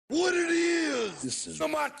what it is. This is the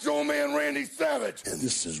Macho Man Randy Savage. And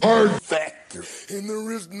this is Hard Factor. And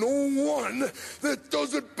there is no one that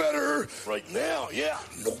does it better right now. Yeah,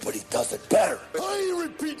 nobody does it better. I ain't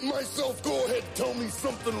repeating myself. Go ahead, tell me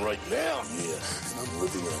something right now. Yeah, and I'm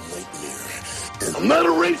living in a nightmare. And I'm not a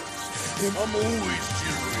racist. And I'm always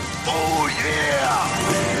cheering. Oh,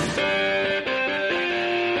 yeah.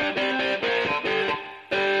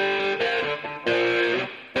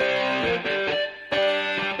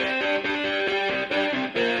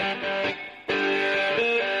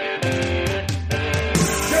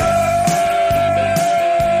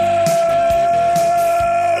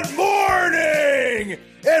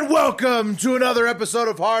 Welcome to another episode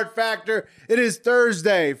of Hard Factor. It is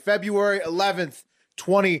Thursday, February 11th,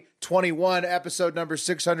 2021, episode number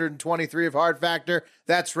 623 of Hard Factor.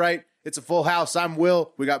 That's right, it's a full house. I'm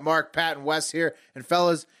Will. We got Mark, Pat, and Wes here. And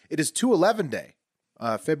fellas, it is 2/11 day,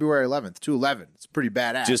 February 11th, 2/11. It's pretty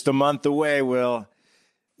badass. Just a month away, Will.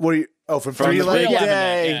 What are you? Oh, from 3/11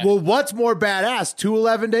 day. Yeah. Well, what's more badass,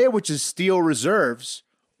 2/11 day, which is steel reserves,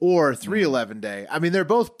 or 3/11 day? I mean, they're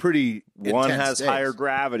both pretty One has days. higher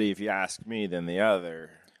gravity, if you ask me, than the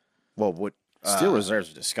other. Well, what? Steel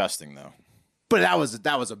reserves are disgusting, though. But that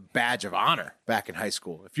was a badge of honor back in high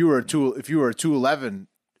school. If you were a 211,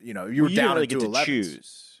 you know, you were You down didn't really in get to 211s.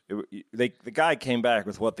 choose. The guy came back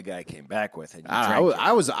with what the guy came back with. And you I drank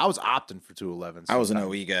it. was opting for 211s. I was an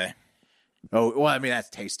OE guy. Oh, well, I mean, that's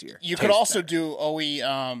tastier. You could also do OE,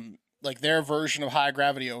 like their version of high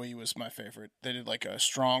gravity OE was my favorite. They did like a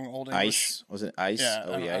strong old English. Ice? Was it ice? Yeah,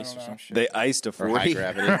 OE I don't ice or know. some shit? They iced a Or high 40.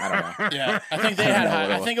 gravity? I don't know. Yeah, I think they had. know what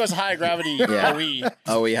it I was. think it was high gravity Yeah. OE.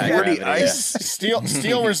 OE high 40 gravity. ice.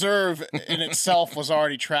 Steel Reserve in itself was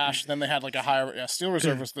already trash. Then they had like a higher. Yeah, Steel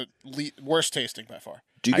Reserve was the worst tasting by far.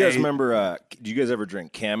 Do you guys remember, do you guys ever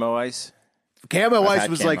drink Camo Ice? Camo I've Ice had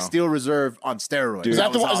was Camo. like steel reserve on steroids. Dude, Is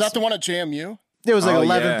that the was one? Is that awesome. the one at JMU? It was like Oh,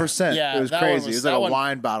 yeah. 11%. Yeah, it was that crazy. one was- it was that like a one-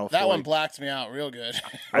 wine bottle. That full. one blacked me out real good.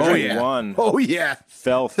 I Oh, drank yeah. one, Oh yeah,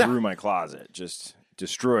 fell through my closet, just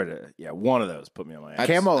destroyed it. Yeah, one of those put me on my ass.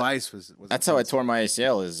 Camo Ice was That's how I tore my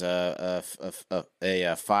ACL is a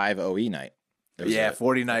 5 OE night. It was yeah,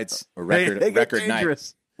 40 nights. a record- They get record night.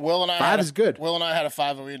 dangerous. Will and I 5 had is good. Will and I had a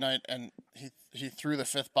 5 OE night, and he threw the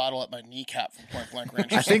 5th bottle at my kneecap from point blank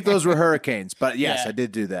range. I think those were hurricanes, but yes, Yeah. I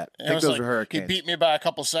did do that. I It think was those like, were hurricanes. He beat me by a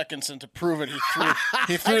couple seconds, and to prove it,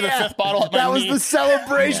 he threw the 5th bottle at my that was knee. the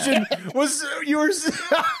celebration. Was you were?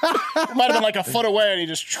 It might have been like a foot away, and he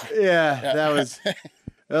just. Yeah, that was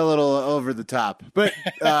a little over the top, but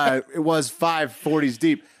it was 540s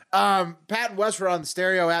deep. Pat and Wes were on the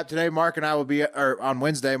Stereo app today. Mark and I will be, or on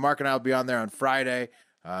Wednesday. Mark and I will be on there on Friday.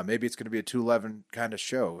 Maybe it's going to be a 211 kind of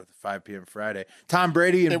show with a 5 p.m. Friday. Tom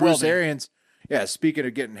Brady and It will Bruce be. Arians. Yeah, speaking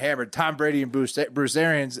of getting hammered, Tom Brady and Bruce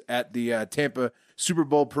Arians at the Tampa Super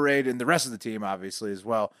Bowl parade, and the rest of the team, obviously, as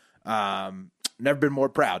well. Never been more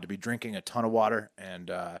proud to be drinking a ton of water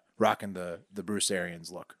and rocking the Bruce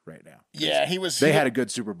Arians look right now. Yeah, he was. They had a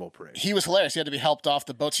good Super Bowl parade. He was hilarious. He had to be helped off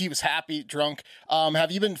the boats. He was happy, drunk.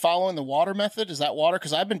 Have you been following the water method? Is that water?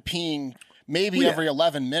 Because I've been peeing maybe every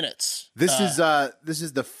 11 minutes. This is the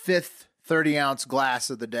 5th 30-ounce glass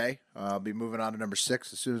of the day. I'll be moving on to number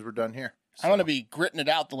 6 as soon as we're done here. I'm going to be gritting it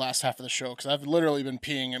out the last half of the show because I've literally been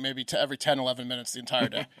peeing at maybe every 10, 11 minutes the entire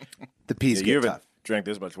day. The peas You get haven't tough. drank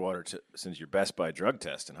this much water since your Best Buy drug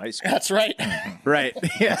test in high school. That's right. Right.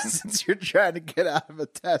 Yeah, since you're trying to get out of a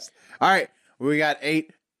test. All right. We got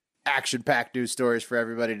 8 action-packed news stories for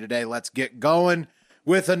everybody today. Let's get going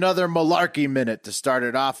with another malarkey minute to start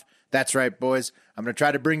it off. That's right, boys. I'm going to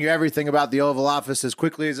try to bring you everything about the Oval Office as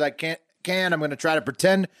quickly as I can. I'm going to try to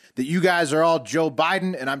pretend that you guys are all Joe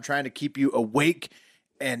Biden, and I'm trying to keep you awake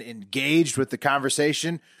and engaged with the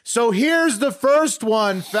conversation. So here's the first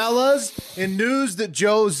one, fellas. In news that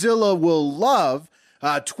Joe Zilla will love,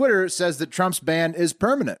 Twitter says that Trump's ban is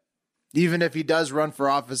permanent. Even if he does run for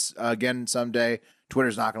office again someday,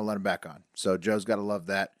 Twitter's not going to let him back on. So Joe's got to love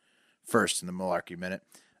that first in the Malarkey Minute.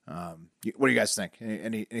 What do you guys think?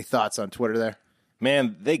 Any thoughts on Twitter there?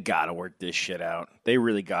 Man, they got to work this shit out. They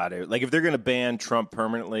really got to. Like, if they're going to ban Trump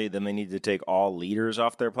permanently, then they need to take all leaders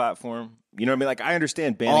off their platform. You know what I mean? Like, I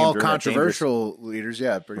understand banning him All during controversial leaders,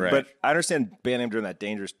 yeah. Pretty Right. But I understand banning him during that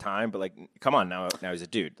dangerous time. But, like, come on now. Now he's a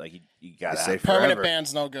dude. Like, you got They say to. Permanent forever.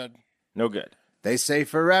 ban's no good. No good. They say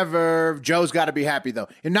forever. Joe's got to be happy, though.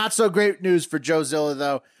 And not so great news for Joe Zilla,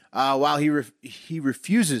 though. While he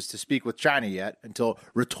refuses to speak with China yet until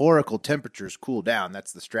rhetorical temperatures cool down.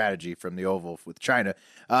 That's the strategy from the Oval with China.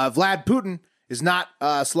 Vlad Putin is not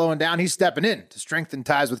slowing down. He's stepping in to strengthen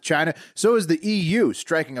ties with China. So is the EU,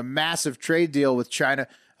 striking a massive trade deal with China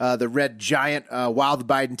the red giant, while the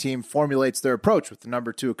Biden team formulates their approach with the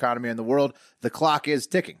number 2 economy in the world. The clock is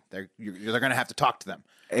ticking. They're going to have to talk to them.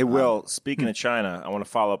 Hey, Will, speaking of China, I want to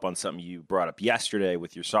follow up on something you brought up yesterday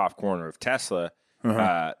with your soft corner of Tesla.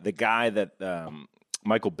 The guy that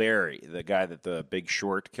Michael Berry, the guy that the Big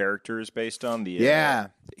Short character is based on,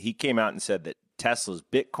 he came out and said that Tesla's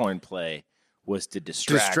Bitcoin play was to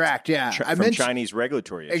distract from Chinese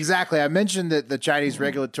regulatory issues. Exactly. I mentioned that the Chinese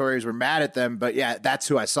regulatories were mad at them, but yeah, that's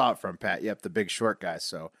who I saw it from, Pat. Yep, the Big Short guy.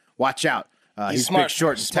 So watch out. He's smart, Big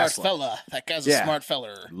Short and smart Tesla. fella. That guy's a smart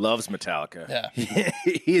feller. Loves Metallica. Yeah.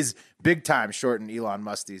 He is big time shorting Elon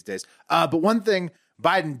Musk these days. But one thing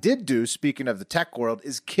Biden did do, speaking of the tech world,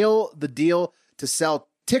 is kill the deal to sell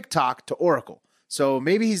TikTok to Oracle. So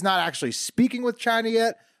maybe he's not actually speaking with China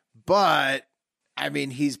yet, but I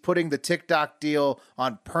mean, he's putting the TikTok deal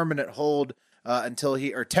on permanent hold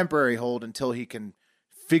temporary hold until he can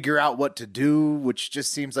figure out what to do, which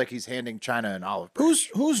just seems like he's handing China an olive branch.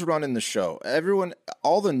 Who's running the show? Everyone,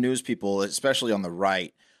 all the news people, especially on the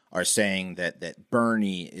right, are saying that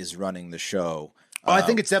Bernie is running the show. I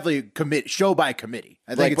think it's definitely show by committee.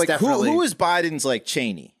 I think it's definitely who is Biden's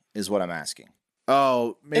Cheney is what I'm asking.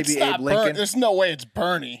 Oh, maybe Abe Lincoln. There's no way it's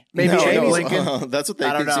Bernie. Maybe Abe Lincoln. That's what they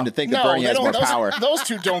seem to think, that Bernie has more power. Those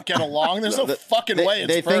two don't get along. There's no fucking way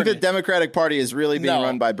it's They Bernie. think the Democratic Party is really being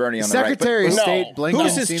run by Bernie on the right. Secretary of State Blinken. Who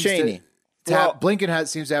is this Cheney? Blinken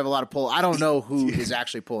seems to have a lot of pull. I don't know who is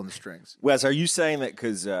actually pulling the strings. Wes, are you saying that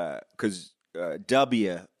because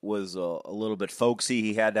W was a little bit folksy,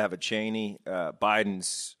 he had to have a Cheney?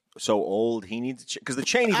 Biden's so old, he needs because the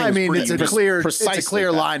Cheney thing. I mean, it's a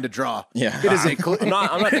clear line to draw. Yeah, it is a clear.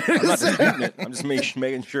 I'm not disputing it. I'm just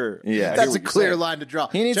making sure. Yeah, that's a clear line to draw.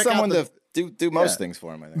 He needs someone to do most things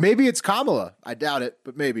for him. I think maybe it's Kamala. I doubt it,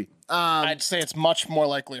 but maybe. I'd say it's much more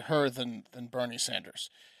likely her than Bernie Sanders.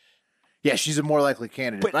 Yeah, she's a more likely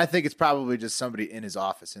candidate, but I think it's probably just somebody in his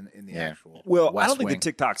office in the actual. Well, West I don't think Wing. the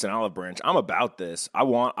TikTok's an olive branch. I'm about this. I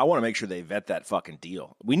want to make sure they vet that fucking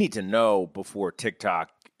deal. We need to know before TikTok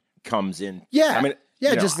comes in. Yeah, I mean,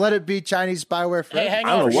 just let it be Chinese spyware for. Hey, hang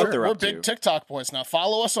I don't on, know what they're up to. We're big TikTok boys now.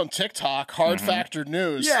 Follow us on TikTok. Hard Factor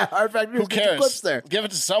News. Yeah, Hard Factor News. Who cares? Clips there. Give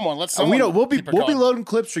it to someone. Let someone. We'll be keep it going. loading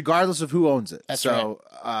clips regardless of who owns it. That's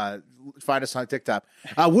find us on TikTok.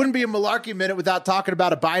 Wouldn't be a Malarkey Minute without talking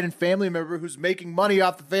about a Biden family member who's making money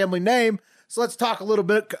off the family name. So let's talk a little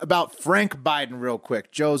bit about Frank Biden real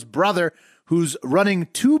quick. Joe's brother, who's running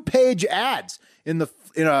 2-page ads in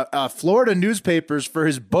Florida newspapers for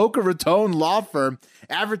his Boca Raton law firm,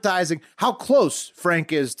 advertising how close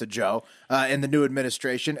Frank is to Joe in the new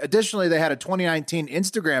administration. Additionally, they had a 2019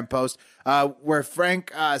 Instagram post where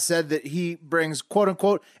Frank said that he brings, quote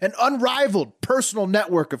unquote, an unrivaled personal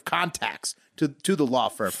network of contacts to the law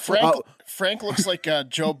firm. Frank looks like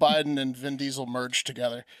Joe Biden and Vin Diesel merged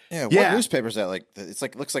together. Yeah, what newspaper is that?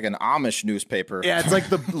 Looks like an Amish newspaper. Yeah, it's like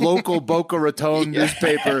the local Boca Raton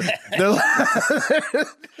newspaper.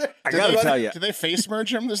 I gotta tell you, do they face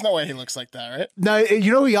merge him? There's no way he looks like that, right? No,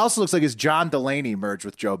 you know who he also looks like is John Delaney merged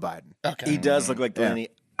with Joe Biden. Okay, he does look like Delaney.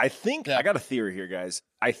 I think I got a theory here, guys.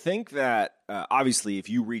 I think that obviously, if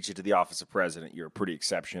you reach into the office of president, you're a pretty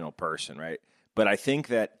exceptional person, right? But I think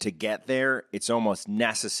that to get there, it's almost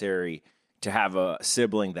necessary to have a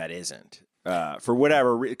sibling that isn't. For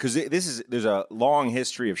whatever, because there's a long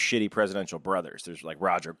history of shitty presidential brothers. There's like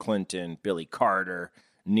Roger Clinton, Billy Carter,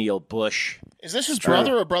 Neil Bush. Is this his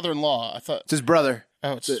brother or brother-in-law? I thought it's his brother.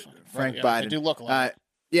 Oh, it's Frank right, Biden. They do look alike.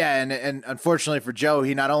 And unfortunately for Joe,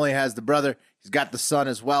 he not only has the brother, he's got the son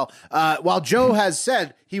as well. While Joe has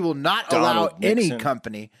said he will not allow any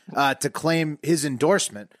company to claim his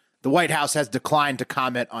endorsement, the White House has declined to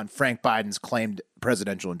comment on Frank Biden's claimed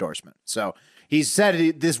presidential endorsement. So he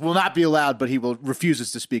said this will not be allowed, but he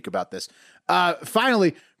refuses to speak about this.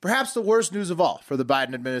 Finally, perhaps the worst news of all for the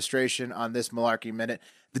Biden administration on this Malarkey Minute.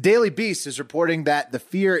 The Daily Beast is reporting that the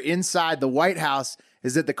fear inside the White House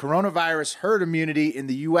is that the coronavirus herd immunity in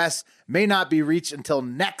the U.S. may not be reached until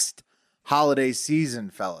next holiday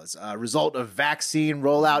season, fellas, a result of vaccine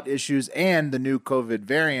rollout issues and the new COVID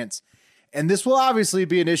variants. And this will obviously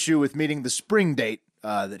be an issue with meeting the spring date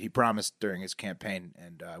that he promised during his campaign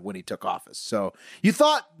and when he took office. So you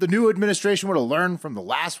thought the new administration would have learned from the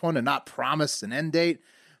last one and not promise an end date,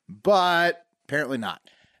 but apparently not.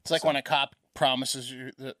 It's like when a cop promises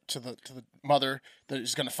you to the mother that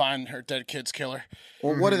he's going to find her dead kid's killer.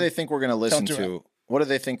 Well, what do they think we're going to listen Don't do to? What do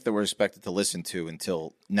they think that we're expected to listen to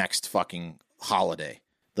until next fucking holiday?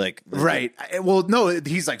 Right. Well, no,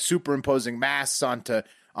 he's like superimposing masks onto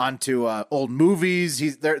old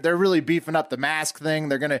movies. They're really beefing up the mask thing.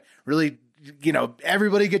 They're going to really,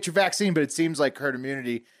 everybody get your vaccine, but it seems like herd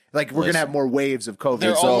immunity Like we're gonna have more waves of COVID.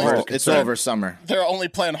 They're It's only- over. It's over summer. They're only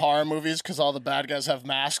playing horror movies because all the bad guys have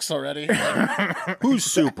masks already. Like, Who's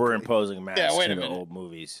superimposing masks Yeah, wait a into minute. old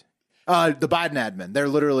movies? The Biden admin. They're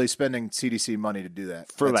literally spending CDC money to do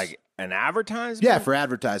that. For That's- like an advertisement? yeah, for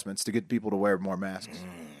advertisements to get people to wear more masks.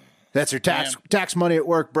 That's your tax money at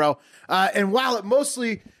work, bro. And while it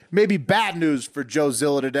mostly may be bad news for Joe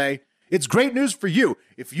Zilla today, it's great news for you.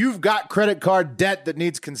 If you've got credit card debt that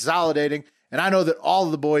needs consolidating, and I know that all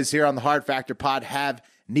of the boys here on the Hard Factor Pod have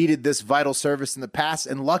needed this vital service in the past,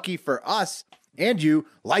 and lucky for us and you,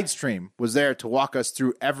 Lightstream was there to walk us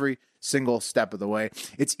through every single step of the way.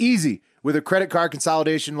 It's easy. With a credit card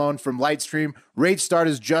consolidation loan from Lightstream, rates start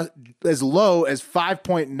as low as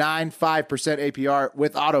 5.95% APR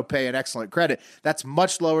with autopay and excellent credit. That's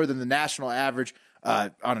much lower than the national average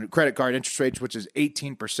on a credit card interest rates, which is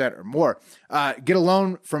 18% or more. Get a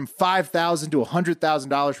loan from $5,000 to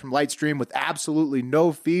 $100,000 from Lightstream with absolutely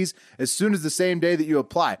no fees as soon as the same day that you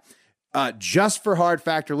apply. Just for Hard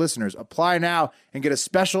Factor listeners, apply now and get a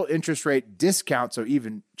special interest rate discount, so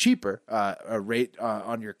even cheaper a rate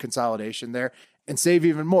on your consolidation there, and save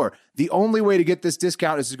even more. The only way to get this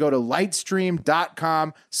discount is to go to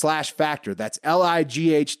lightstream.com/factor. That's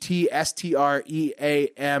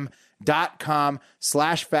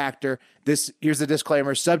lightstream.com/factor. Here's the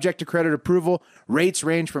disclaimer. Subject to credit approval, rates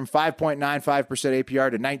range from 5.95%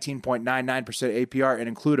 APR to 19.99% APR and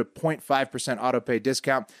include a 0.5% autopay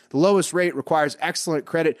discount. The lowest rate requires excellent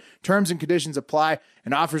credit. Terms and conditions apply,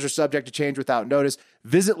 and offers are subject to change without notice.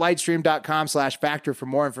 Visit lightstream.com/factor for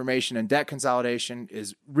more information, and debt consolidation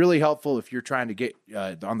is really helpful if you're trying to get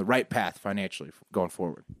on the right path financially going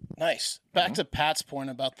forward. nice. Back to Pat's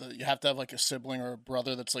point about you have to have like a sibling or a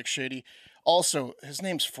brother that's like shady. Also, his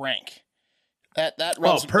name's Frank. That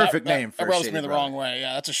rubs, perfect that, name for that a rubs shady me the brother. wrong way.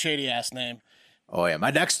 Yeah, that's a shady ass name. Oh, yeah.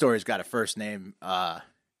 My next story's got a first name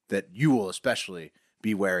that you will especially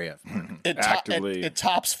be wary of. Actively. It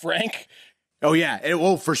tops Frank. Oh, yeah. It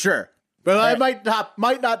will for sure. But it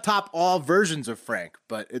might not top all versions of Frank,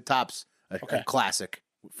 but it tops a classic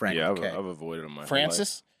Frank. Yeah, with a K. I've avoided them my whole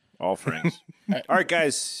Francis. life. All Franks. All right,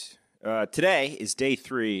 guys. Today is day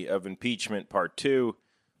 3 of impeachment part 2.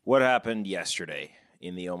 What happened yesterday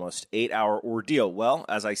in the almost 8-hour ordeal? Well,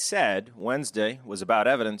 as I said, Wednesday was about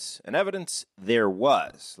evidence, and evidence there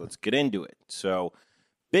was. Let's get into it. So,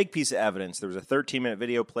 big piece of evidence. There was a 13-minute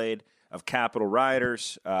video played of Capitol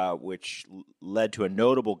rioters, which led to a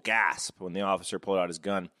notable gasp when the officer pulled out his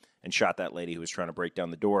gun and shot that lady who was trying to break down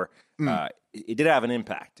the door. It did have an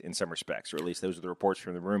impact in some respects, or at least those are the reports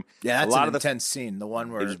from the room. Yeah, that's a lot an of intense scene. The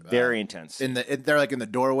one where it was very intense. they're like in the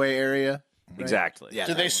doorway area. Right? Exactly. Yeah.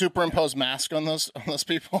 Did they superimpose masks on those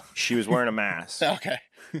people? She was wearing a mask. Okay.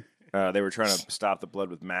 They were trying to stop the blood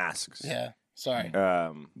with masks. Yeah. Sorry.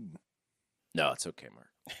 No, it's okay, Mark.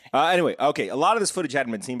 Anyway, okay. A lot of this footage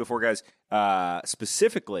hadn't been seen before, guys.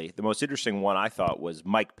 Specifically, the most interesting one I thought was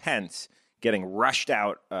Mike Pence getting rushed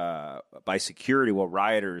out by security while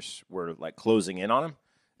rioters were like closing in on him.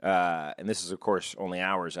 And this is, of course, only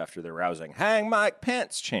hours after their rousing "Hang Mike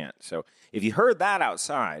Pence" chant. So if you heard that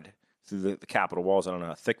outside through the Capitol walls, I don't know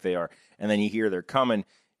how thick they are, and then you hear they're coming,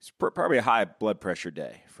 it's probably a high blood pressure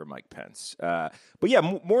day for Mike Pence. But yeah,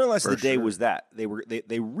 more or less the day was that. They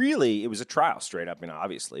really, it was a trial straight up,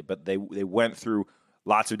 obviously, but they went through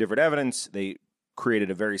lots of different evidence. They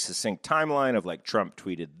created a very succinct timeline of like Trump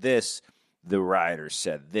tweeted this, the rioters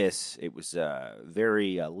said this. It was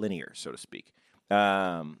very linear, so to speak.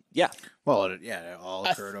 Yeah. Well, it all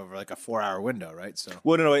occurred over like a 4-hour window, right? So.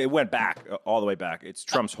 Well, no, it went back all the way back. It's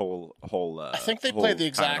Trump's whole. I think they played the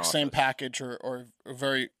exact same package or a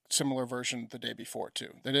very similar version the day before too.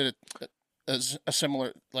 They did it as a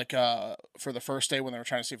similar for the first day when they were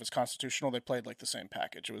trying to see if it's constitutional. They played like the same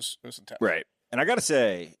package. It was intense. Right. And I got to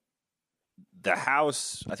say, the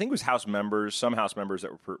House, I think it was some House members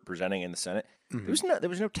that were presenting in the Senate. Mm-hmm. There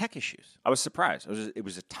was no tech issues. I was surprised. It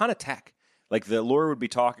was a ton of tech. Like the lawyer would be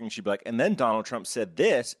talking, she'd be like, and then Donald Trump said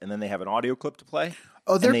this, and then they have an audio clip to play.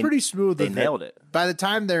 Oh, they're pretty smooth. They nailed it. By the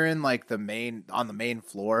time they're in like on the main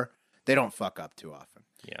floor, they don't fuck up too often.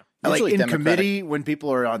 Yeah. Like Usually in committee, when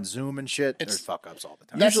people are on Zoom and shit, there's fuck ups all the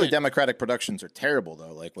time. Usually Democratic productions are terrible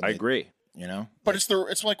though. Like when I agree. You know, but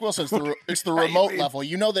it's like Will said, it's the remote level.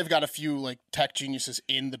 You know, they've got a few like tech geniuses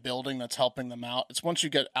in the building that's helping them out. It's once you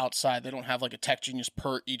get outside, they don't have like a tech genius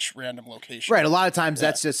per each random location. Right. A lot of times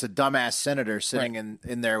that's just a dumbass senator sitting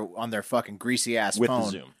in their on their fucking greasy ass with phone.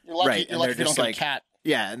 the Zoom. You're lucky, right. you're lucky if you don't get a cat.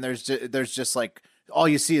 Yeah, and there's just like all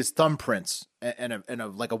you see is thumbprints and a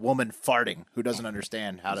like a woman farting who doesn't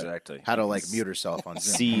understand how to like mute herself on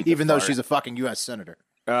Zoom, even though she's a fucking U.S. senator.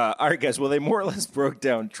 All right, guys. Well, they more or less broke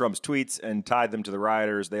down Trump's tweets and tied them to the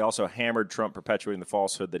rioters. They also hammered Trump perpetuating the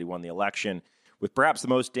falsehood that he won the election, with perhaps the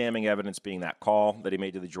most damning evidence being that call that he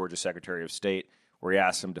made to the Georgia Secretary of State, where he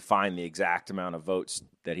asked him to find the exact amount of votes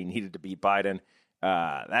that he needed to beat Biden.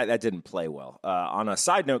 That didn't play well. On a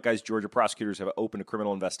side note, guys, Georgia prosecutors have opened a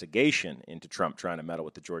criminal investigation into Trump trying to meddle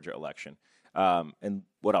with the Georgia election. And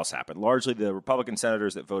what else happened? Largely, the Republican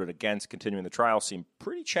senators that voted against continuing the trial seem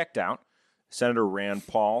pretty checked out. Senator Rand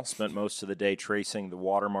Paul spent most of the day tracing the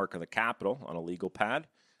watermark of the Capitol on a legal pad.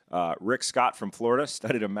 Rick Scott from Florida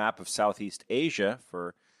studied a map of Southeast Asia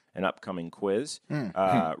for an upcoming quiz.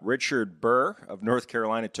 Richard Burr of North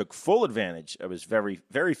Carolina took full advantage of his very,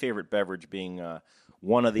 very favorite beverage being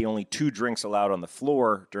one of the only 2 drinks allowed on the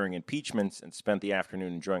floor during impeachments and spent the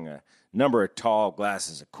afternoon enjoying a number of tall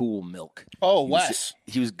glasses of cool milk. Oh, Wes.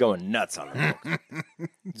 He was going nuts on the milk.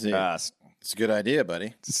 It's a good idea,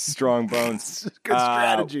 buddy. Strong bones. Good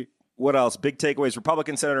strategy. What else? Big takeaways.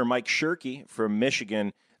 Republican Senator Mike Shirkey from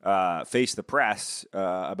Michigan faced the press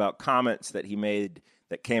about comments that he made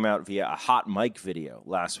that came out via a hot mic video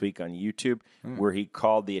last week on YouTube, where he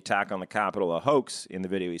called the attack on the Capitol a hoax. In the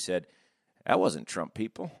video, he said, "That wasn't Trump,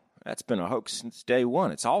 people. That's been a hoax since day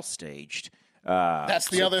one. It's all staged." That's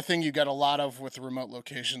the other thing you got a lot of with remote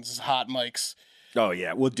locations is hot mics. Oh,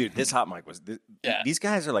 yeah. Well, dude, this hot mic was... These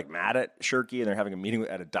guys are, like, mad at Shirkey, and they're having a meeting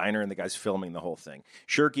at a diner, and the guy's filming the whole thing.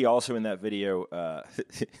 Shirkey also in that video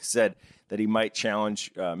said that he might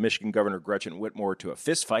challenge Michigan Governor Gretchen Whitmer to a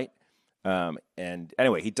fist fight. And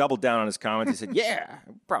anyway, he doubled down on his comments. He said, yeah,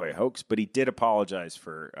 probably a hoax, but he did apologize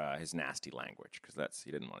for his nasty language because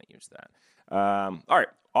he didn't want to use that. All right,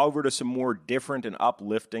 over to some more different and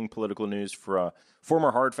uplifting political news for a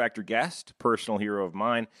former Hard Factor guest, personal hero of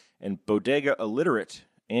mine, and bodega illiterate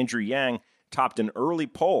Andrew Yang topped an early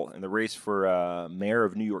poll in the race for mayor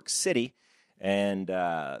of New York City. And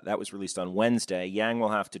that was released on Wednesday. Yang will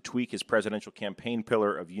have to tweak his presidential campaign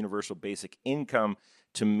pillar of universal basic income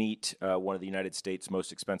to meet one of the United States'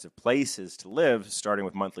 most expensive places to live, starting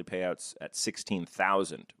with monthly payouts at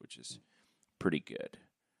 $16,000, which is pretty good.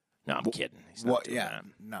 No, I'm kidding. He's not doing that.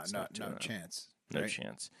 No chance. No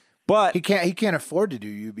chance. But he can't afford to do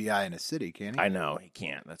UBI in a city, can he? I know he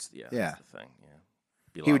can't. That's the thing.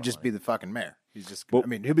 Yeah, he would just be the fucking mayor. He's just. I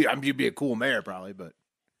mean, he'd be a cool mayor probably, but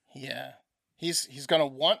yeah, he's gonna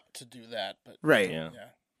want to do that, but right.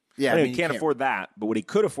 Yeah. He can't afford that, but what he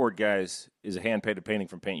could afford, guys, is a hand-painted painting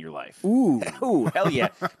from Paint Your Life. Ooh, hell yeah!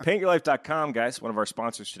 PaintYourLife.com, guys, one of our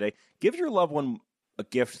sponsors today. Give your loved one a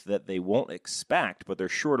gift that they won't expect, but they're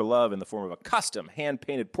sure to love in the form of a custom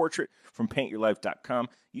hand-painted portrait from PaintYourLife.com.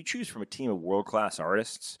 You choose from a team of world-class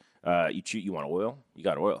artists. You want oil? You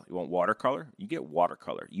got oil. You want watercolor? You get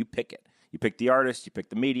watercolor. You pick it. You pick the artist, you pick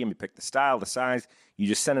the medium, you pick the style, the size. You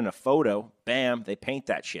just send in a photo. Bam, they paint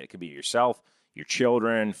that shit. It could be yourself, your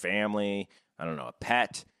children, family, I don't know, a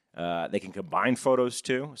pet. They can combine photos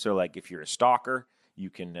too. So like if you're a stalker, you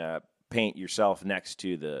can paint yourself next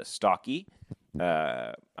to the stalkee.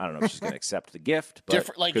 I don't know if she's going to accept the gift. But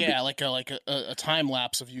different, like a time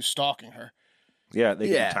lapse of you stalking her. Yeah, they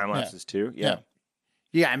can do time lapses too.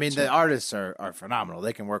 Yeah, I mean, the artists are phenomenal.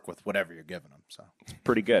 They can work with whatever you're giving them. So it's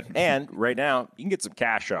pretty good. And right now, you can get some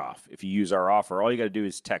cash off if you use our offer. All you got to do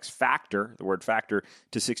is text FACTOR, the word FACTOR,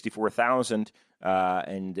 to 64,000,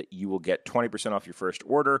 and you will get 20% off your first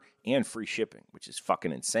order and free shipping, which is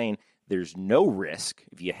fucking insane. There's no risk.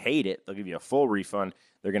 If you hate it, they'll give you a full refund.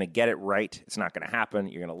 They're going to get it right. It's not going to happen.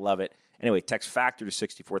 You're going to love it. Anyway, text FACTOR to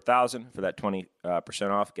 64,000 for that 20%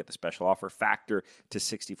 off. Get the special offer. FACTOR to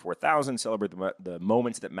 64,000. Celebrate the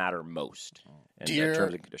moments that matter most. And Dear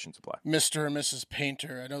terms and conditions apply. Mr. and Mrs.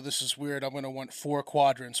 Painter, I know this is weird. I'm going to want 4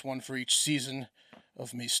 quadrants, one for each season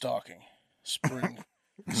of me stalking. Spring,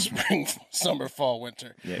 summer, fall,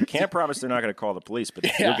 winter. Yeah, can't promise they're not going to call the police, but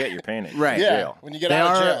you'll get your painting. Right. Yeah. Jail. When you get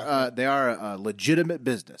out of jail. They are a legitimate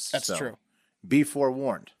business. That's true. Be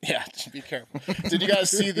forewarned. Yeah, be careful. Did you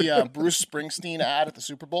guys see the Bruce Springsteen ad at the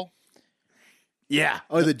Super Bowl? Yeah.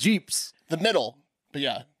 Oh, the Jeeps. The middle. But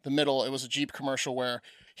yeah, the middle. It was a Jeep commercial where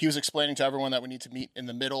he was explaining to everyone that we need to meet in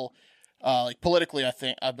the middle. Like politically,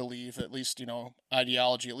 I believe, at least,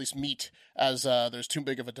 ideology, at least meet as there's too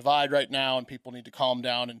big of a divide right now and people need to calm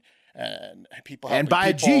down and people and buy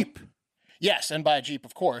a Jeep. Yes, and buy a Jeep,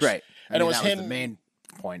 of course. Right. And it was him. The main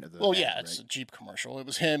point of the Well, yeah, it's a Jeep commercial. It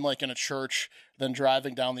was him like in a church, then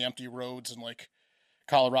driving down the empty roads in like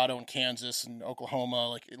Colorado and Kansas and Oklahoma,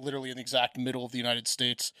 like literally in the exact middle of the United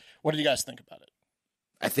States. What did you guys think about it?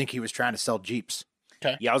 I think he was trying to sell Jeeps.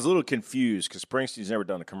 Okay. Yeah, I was a little confused because Springsteen's never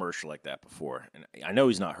done a commercial like that before, and I know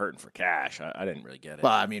he's not hurting for cash. I didn't really get it.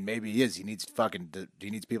 Well, I mean, maybe he is. He needs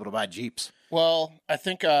people to buy Jeeps. Well, I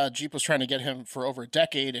think Jeep was trying to get him for over a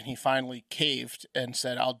decade, and he finally caved and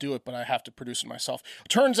said, I'll do it, but I have to produce it myself.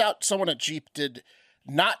 Turns out someone at Jeep did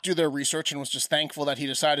not do their research and was just thankful that he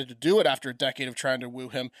decided to do it after a decade of trying to woo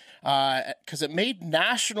him, because it made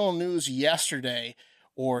national news yesterday,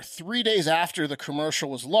 or 3 days after the commercial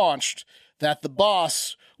was launched, that the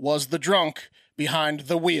boss was the drunk behind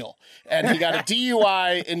the wheel. And he got a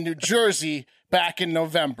DUI in New Jersey back in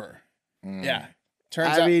November. Yeah.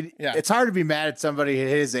 I mean, it's hard to be mad at somebody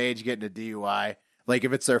his age getting a DUI. Like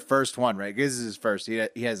if it's their first one, right? This is his first.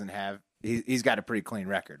 He's got a pretty clean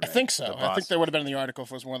record. Right? I think so. I think there would have been in the article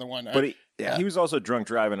if it was more than one. But he was also drunk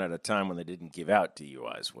driving at a time when they didn't give out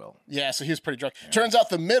DUIs. Well, yeah, so he was pretty drunk. Yeah. Turns out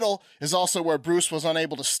the middle is also where Bruce was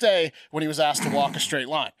unable to stay when he was asked to walk a straight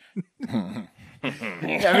line. I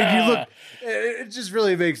mean, it just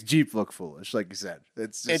really makes Jeep look foolish, like you said.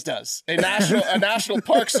 It does. A National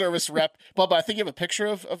Park Service rep. Bubba, I think you have a picture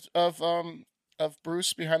of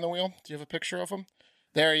Bruce behind the wheel. Do you have a picture of him?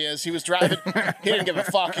 There he is. He was driving. He didn't give a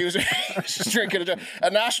fuck. He was just drinking. A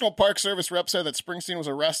National Park Service rep said that Springsteen was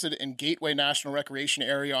arrested in Gateway National Recreation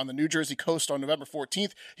Area on the New Jersey coast on November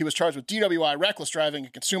 14th. He was charged with DUI, reckless driving,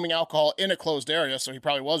 and consuming alcohol in a closed area, so he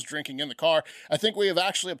probably was drinking in the car. I think we have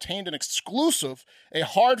actually obtained a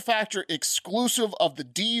hard factor exclusive of the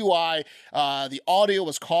DUI. The audio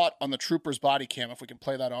was caught on the trooper's body cam, if we can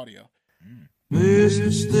play that audio. Mr.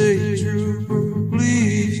 State Trooper,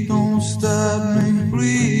 please don't stop me.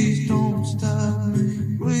 Please don't stop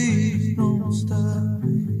me. Please don't stop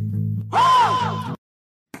me. How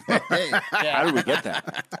did we get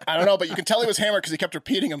that? I don't know, but you can tell he was hammered because he kept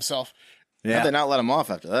repeating himself. Yeah. How'd they not let him off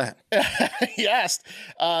after that? He asked.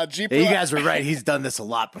 Jeep. You guys were right. He's done this a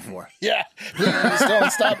lot before. Yeah. Please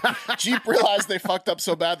don't stop. Jeep realized they fucked up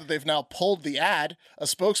so bad that they've now pulled the ad. A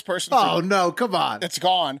spokesperson. Oh, no. Come on. It's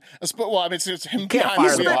gone. Well, I mean, it's him can't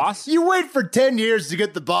fire the boss. You wait for 10 years to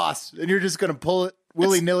get the boss, and you're just going to pull it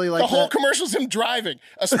willy-nilly like that? The whole commercial's him driving.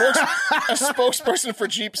 A spokesperson for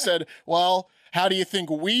Jeep said, well, how do you think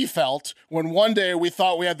we felt when one day we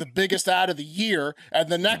thought we had the biggest ad of the year, and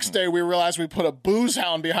the next day we realized we put a booze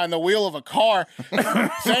hound behind the wheel of a car?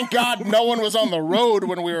 Thank God no one was on the road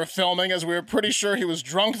when we were filming, as we were pretty sure he was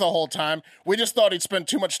drunk the whole time. We just thought he'd spent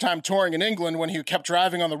too much time touring in England when he kept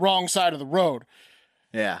driving on the wrong side of the road.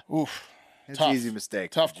 Yeah. Oof. It's an easy mistake.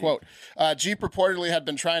 Tough quote. Jeep reportedly had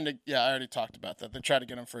been trying to... Yeah, I already talked about that. They tried to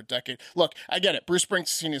get him for a decade. Look, I get it. Bruce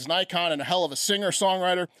Springsteen is an icon and a hell of a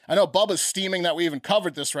singer-songwriter. I know Bubba's steaming that we even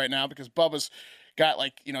covered this right now because Bubba's got,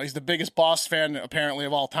 he's the biggest Boss fan, apparently,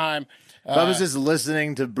 of all time. Bubba's just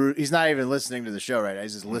listening to Bruce. He's not even listening to the show right now.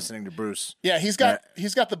 He's just listening to Bruce. Yeah, he's got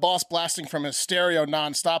the Boss blasting from his stereo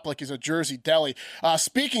nonstop like he's a Jersey deli.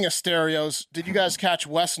 Speaking of stereos, did you guys catch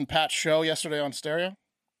Wes and Pat's show yesterday on stereo?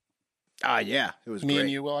 Yeah, it was Me great.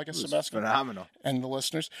 And you, Will, I guess, Sebastian. Phenomenal. And the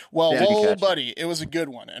listeners. Well, whoa, buddy, it was a good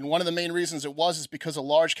one. And one of the main reasons it was is because a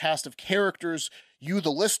large cast of characters you,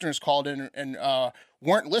 the listeners, called in and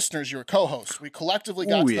weren't listeners, you were co-hosts. We collectively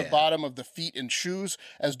got to the bottom of the feet and shoes,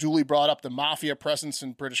 as duly brought up the mafia presence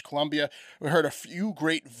in British Columbia. We heard a few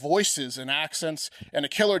great voices and accents, and a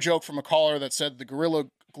killer joke from a caller that said the Gorilla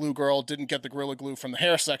Glue girl didn't get the Gorilla Glue from the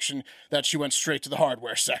hair section, that she went straight to the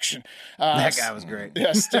hardware section. That guy was great.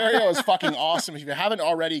 Yeah, stereo is fucking awesome. If you haven't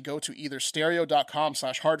already, go to either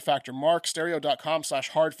stereo.com/hardfactormark,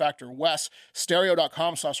 stereo.com/hardfactorwes,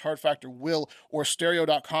 stereo.com/hardfactorwill, or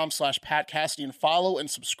stereo.com/Pat Cassidy, and follow and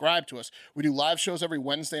subscribe to us. We do live shows every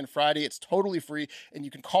Wednesday and Friday. It's totally free, and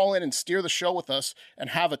you can call in and steer the show with us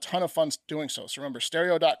and have a ton of fun doing so. So remember,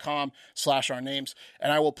 stereo.com/our names,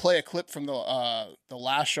 and I will play a clip from the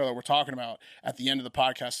last show that we're talking about at the end of the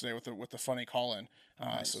podcast today with the funny call in.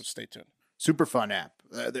 So stay tuned. Super fun app.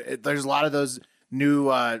 There's a lot of those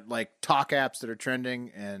new talk apps that are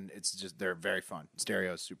trending, and it's just they're very fun.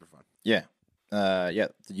 Stereo is super fun. Yeah.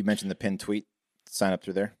 Did you mention the pinned tweet? Sign up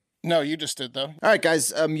through there. No, you just did though. All right,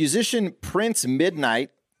 guys. Musician Prince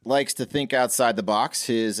Midnight likes to think outside the box.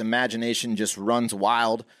 His imagination just runs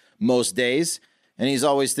wild most days, and he's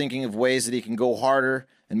always thinking of ways that he can go harder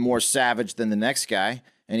and more savage than the next guy.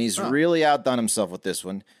 And he's really outdone himself with this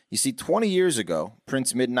one. You see, 20 years ago,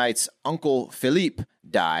 Prince Midnight's uncle Philippe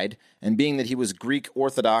died, and being that he was Greek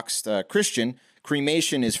Orthodox Christian,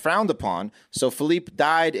 cremation is frowned upon. So Philippe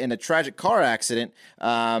died in a tragic car accident.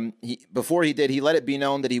 Before he did, he let it be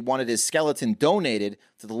known that he wanted his skeleton donated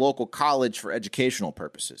to the local college for educational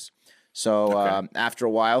purposes. So after a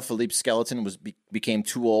while, Philippe's skeleton became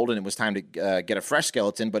too old, and it was time to get a fresh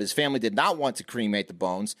skeleton. But his family did not want to cremate the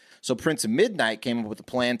bones, so Prince of Midnight came up with a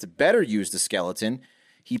plan to better use the skeleton.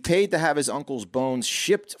 He paid to have his uncle's bones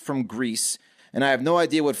shipped from Greece. And I have no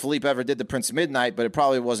idea what Philippe ever did to Prince of Midnight, but it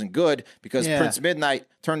probably wasn't good because Prince of Midnight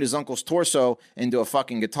turned his uncle's torso into a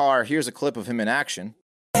fucking guitar. Here's a clip of him in action.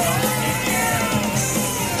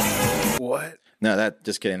 What? No,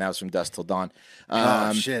 just kidding. That was from Dusk Till Dawn.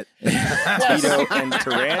 Shit. Tito and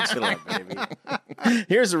Tarantula, baby.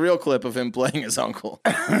 Here's a real clip of him playing his uncle.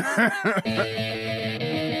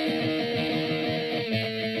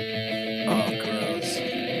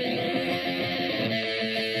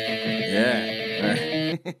 Yeah.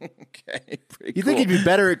 Okay. You think he'd be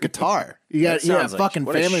better at guitar? You got a fucking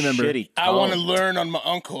family member. I want to learn on my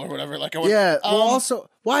uncle or whatever. Like, Well, also,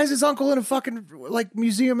 why is his uncle in a fucking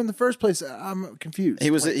museum in the first place? I'm confused. He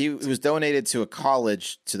was donated to a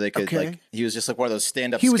college so they could he was just like one of those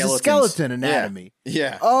stand up. He was skeletons. a skeleton anatomy.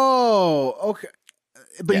 Yeah. Oh, okay.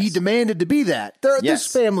 But he demanded to be that.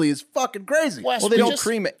 This family is fucking crazy. Wes, well, they don't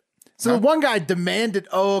cremate. So the one guy demanded,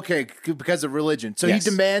 because of religion. So he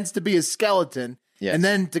demands to be a skeleton, and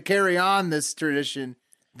then to carry on this tradition,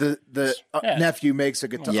 the nephew makes a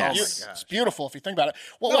guitar. Yes. Oh my gosh. It's beautiful if you think about it.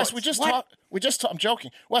 Well, Wes, I'm joking.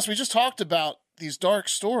 Wes, we just talked about these dark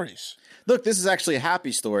stories. Look, this is actually a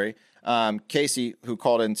happy story. Casey, who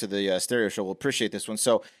called into the stereo show, will appreciate this one.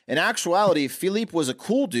 So, in actuality, Philippe was a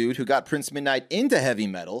cool dude who got Prince Midnight into heavy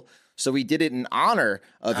metal. So he did it in honor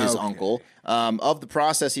of his uncle. Of the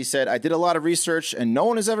process, he said, I did a lot of research, and no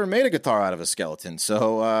one has ever made a guitar out of a skeleton.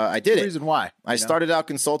 So I did it. Reason why? I started out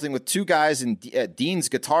consulting with two guys at Dean's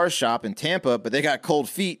Guitar Shop in Tampa, but they got cold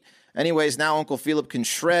feet. Anyways, now Uncle Philip can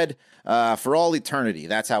shred for all eternity.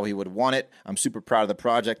 That's how he would want it. I'm super proud of the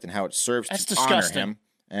project and how it serves to honor him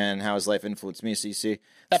and how his life influenced me. So you see,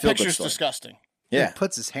 that picture's disgusting. Yeah. He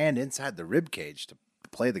puts his hand inside the rib cage to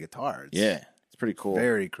play the guitar. It's pretty cool.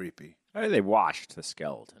 Very creepy. They washed the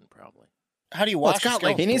skeleton, probably. How do you wash the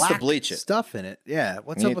skeleton? He needs to bleach it. Stuff in it. Yeah.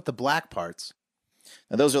 What's up with the black parts?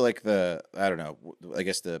 Now, those are like I don't know, I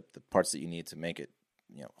guess the parts that you need to make it,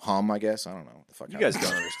 hum, I guess. I don't know what the fuck. You guys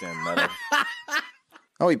don't understand metal.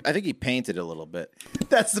 I think he painted a little bit.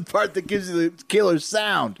 That's the part that gives you the killer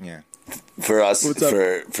sound. Yeah. For us,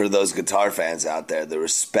 for those guitar fans out there, the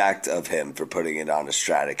respect of him for putting it on a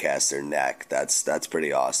Stratocaster neck, that's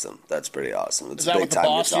pretty awesome. That's pretty awesome. It's Is that what the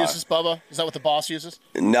boss uses, Bubba? Is that what the boss uses?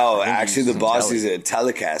 No, actually, the boss uses a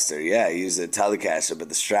Telecaster. Yeah, he uses a Telecaster, but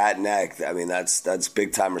the Strat neck, I mean, that's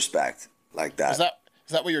big time respect like that. Is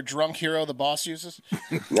that what your drunk hero, the boss, uses?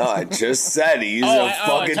 No, I just said he uses a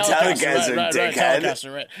fucking Telecaster, dickhead.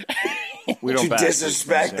 Telecaster, right. We don't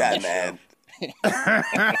disrespect that, man.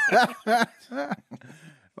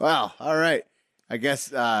 Well, all right. I guess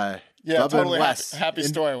Bubba totally and Wes happy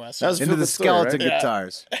story, Wes. That was into the skeleton story, right?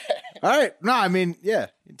 guitars. All right. No, I mean, you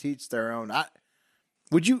teach their own.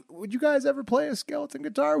 Would you guys ever play a skeleton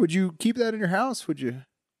guitar? Would you keep that in your house? Would you?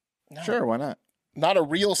 No. Sure, why not? Not a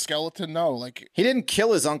real skeleton, no. Like he didn't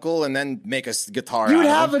kill his uncle and then make a guitar. You'd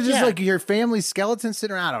out have of him. like your family skeleton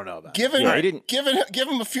sitting around. I don't know about. Give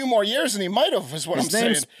him a few more years, and he might have. Is what His I'm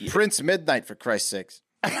name's saying. Prince Midnight, for Christ's sakes.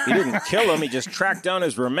 He didn't kill him. He just tracked down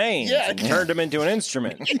his remains and turned him into an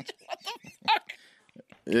instrument. What the fuck?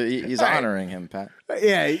 He's honoring him, Pat.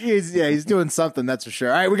 Yeah, he's doing something, that's for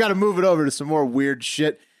sure. All right, we got to move it over to some more weird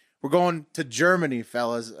shit. We're going to Germany,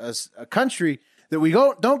 fellas, a country that we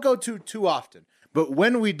don't go to too often. But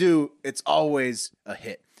when we do, it's always a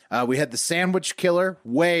hit. We had the sandwich killer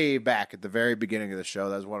way back at the very beginning of the show.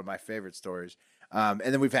 That was one of my favorite stories. And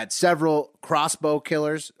then we've had several crossbow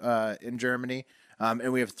killers in Germany.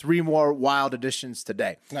 And we have 3 more wild additions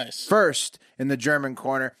today. Nice. First, in the German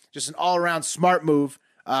corner, just an all-around smart move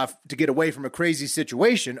to get away from a crazy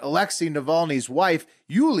situation. Alexei Navalny's wife,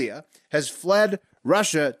 Yulia, has fled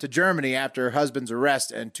Russia to Germany after her husband's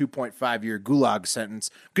arrest and 2.5-year gulag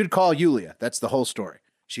sentence. Good call, Yulia. That's the whole story.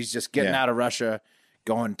 She's just getting out of Russia,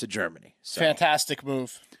 going to Germany. So, fantastic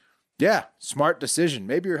move. Yeah, smart decision.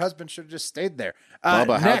 Maybe your husband should have just stayed there.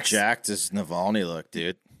 Bubba, how jacked does Navalny look,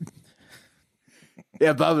 dude?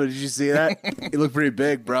 Yeah, Bubba, did you see that? He looked pretty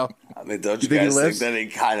big, bro. I mean, don't you guys think that he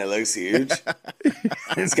kind of looks huge?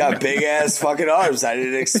 He's got big-ass fucking arms. I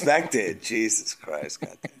didn't expect it. Jesus Christ.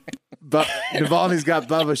 Navalny's got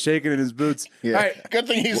Bubba shaking in his boots. Yeah. All right, good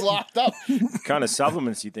thing he's locked up. What kind of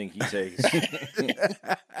supplements you think he takes?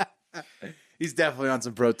 He's definitely on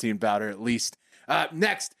some protein powder, at least.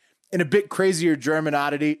 Next, in a bit crazier German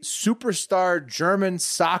oddity, superstar German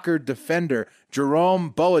soccer defender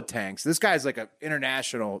Jerome Boateng. So this guy's like an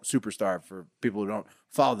international superstar for people who don't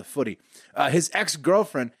follow the footy. His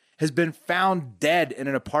ex-girlfriend has been found dead in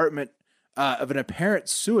an apartment of an apparent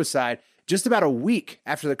suicide just about a week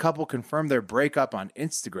after the couple confirmed their breakup on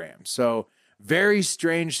Instagram. So very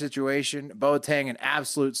strange situation. Boateng, an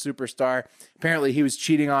absolute superstar. Apparently he was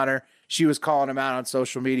cheating on her. She was calling him out on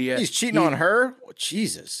social media. He's cheating on her? Oh,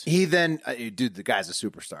 Jesus. He then, dude, the guy's a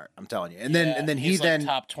superstar. I'm telling you. And then he he's then like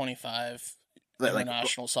top 25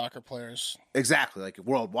 international soccer players. Exactly, like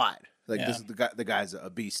worldwide. Like this is the guy's a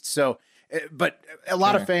beast. So, but a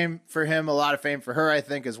lot of fame for him, a lot of fame for her, I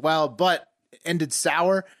think, as well. But ended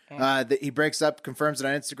sour. That he breaks up, confirms it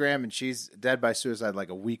on Instagram, and she's dead by suicide like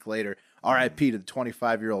a week later. R.I.P. to the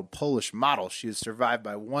 25-year-old Polish model. She is survived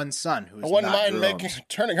by one son who is I wouldn't mind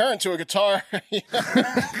turning her into a guitar.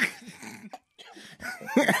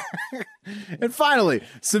 And finally,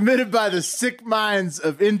 submitted by the sick minds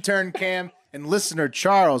of intern Cam and listener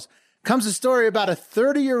Charles, comes a story about a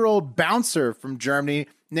 30-year-old bouncer from Germany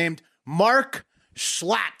named Mark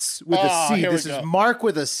Schlatz with a C. This is Mark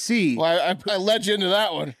with a C. Well, I led you into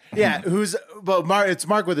that one. Yeah, it's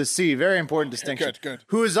Mark with a C. Very important distinction. Good.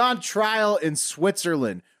 Who is on trial in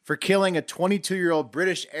Switzerland for killing a 22-year-old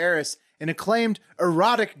British heiress in a claimed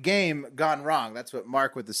erotic game gone wrong. That's what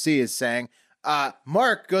Mark with the C is saying.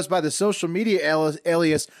 Mark goes by the social media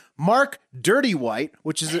alias Mark Dirty White,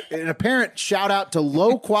 which is an apparent shout out to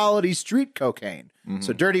low quality street cocaine. Mm-hmm.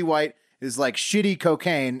 So Dirty White is like shitty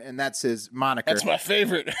cocaine, and that's his moniker. That's my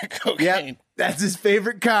favorite cocaine. Yep, that's his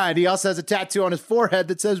favorite kind. He also has a tattoo on his forehead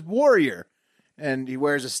that says Warrior, and he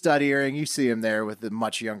wears a stud earring. You see him there with the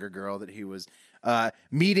much younger girl that he was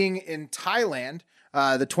meeting in Thailand.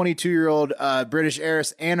 The 22-year-old British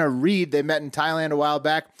heiress Anna Reid. They met in Thailand a while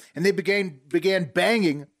back, and they began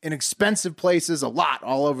banging in expensive places a lot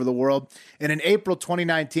all over the world. And in April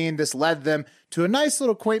 2019, this led them to a nice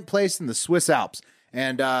little quaint place in the Swiss Alps.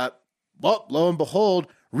 And well, lo and behold,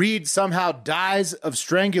 Reed somehow dies of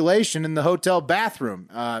strangulation in the hotel bathroom.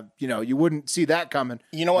 You wouldn't see that coming.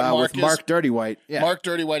 You know what Mark with Mark Dirty White. Yeah. Mark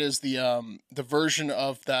Dirty White is the version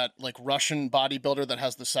of that like Russian bodybuilder that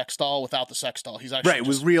has the sex doll without the sex doll. He's actually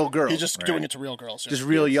with real girls. He's just doing it to real girls. Just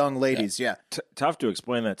real young ladies. Yeah. Tough to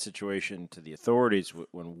explain that situation to the authorities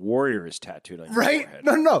when Warrior is tattooed on your forehead.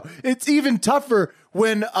 No. It's even tougher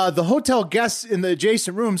when the hotel guests in the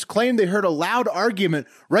adjacent rooms claimed they heard a loud argument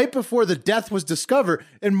right before the death was discovered.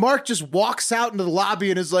 And Mark just walks out into the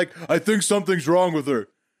lobby and is like, I think something's wrong with her.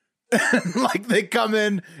 And like they come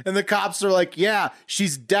in and the cops are like, yeah,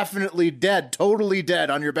 she's definitely dead, totally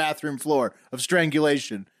dead on your bathroom floor of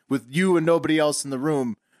strangulation with you and nobody else in the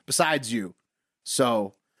room besides you.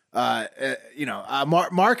 So,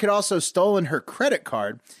 Mark had also stolen her credit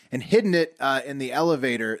card and hidden it in the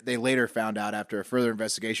elevator. They later found out after a further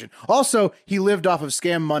investigation. Also, he lived off of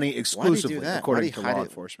scam money exclusively, according to law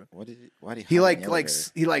enforcement. Why did he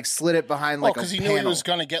he slid it behind like a because he panel. knew he was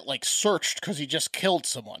going to get like searched because he just killed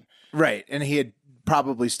someone. Right, and he had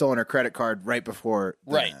probably stolen her credit card right before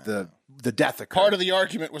the death occurred. Part of the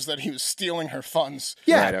argument was that he was stealing her funds.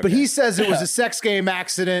 Yeah, but he says it was a sex game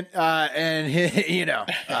accident, and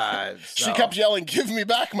she kept yelling, "Give me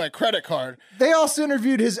back my credit card." They also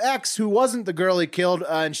interviewed his ex, who wasn't the girl he killed,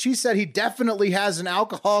 and she said he definitely has an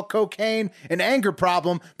alcohol, cocaine, and anger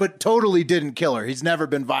problem, but totally didn't kill her. He's never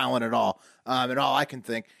been violent at all. And all I can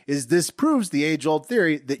think is this proves the age-old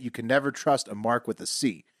theory that you can never trust a Mark with a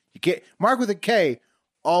C. You can't. Mark with a K,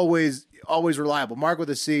 always reliable. Mark with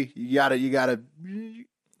a C, you gotta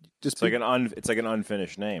just. It's like an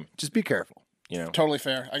unfinished name. Just be careful. You know, totally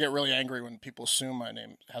fair. I get really angry when people assume my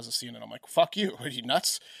name has a C in it. I'm like, "Fuck you! Are you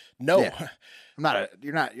nuts?" No, yeah.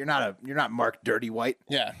 You're not Mark Dirty White.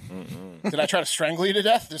 Yeah. Did I try to strangle you to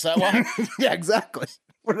death? Is that why? Yeah, exactly.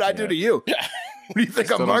 What did I do to you? Yeah. What do you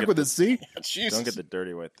think I'm Mark with a C? Jesus. Don't get the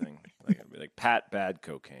Dirty White thing. Like Pat Bad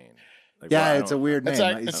Cocaine. Like, yeah, it's a weird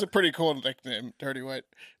name. It's a pretty cool nickname, Dirty White.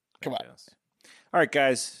 Come on. Yes. All right,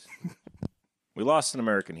 guys. We lost an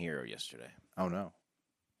American hero yesterday. Oh, no.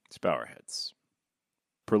 It's Bowerheads.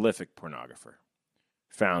 Prolific pornographer,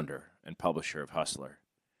 founder and publisher of Hustler,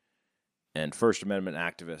 and First Amendment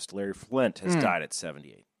activist Larry Flynt has died at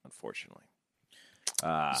 78, unfortunately.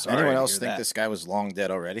 Anyone else think this guy was long dead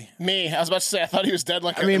already? Me. I was about to say, I thought he was dead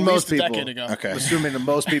at least a decade ago. Okay. Assuming that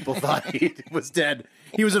most people thought he was dead.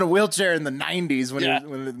 He was in a wheelchair in the 90s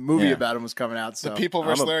when the movie about him was coming out. So. The People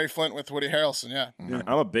vs. Larry Flynt with Woody Harrelson, yeah.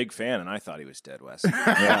 I'm a big fan, and I thought he was dead, Wes.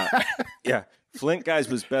 Yeah. Flint, guys,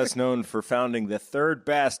 was best known for founding the third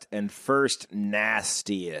best and first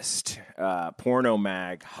nastiest porno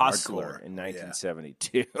mag, Hustler, in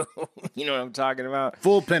 1972. You know what I'm talking about?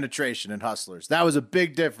 Full penetration in Hustlers. That was a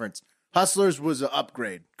big difference. Hustlers was an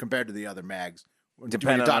upgrade compared to the other mags.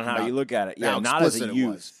 Depending on how you look at it. Yeah, not as a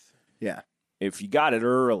youth. Yeah. if you got it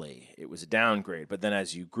early, it was a downgrade. But then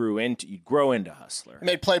as you you'd grow into Hustler. It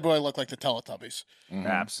made Playboy look like the Teletubbies. Mm-hmm.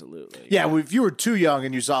 Absolutely. Yeah, if you were too young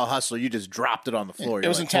and you saw Hustler, you just dropped it on the floor. It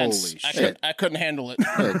was intense. Holy shit. I couldn't handle it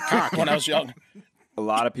when I was young. A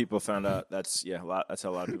lot of people found out that's how a lot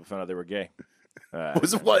of people found out they were gay.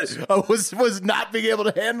 Was not being able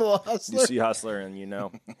to handle a Hustler. You see Hustler and you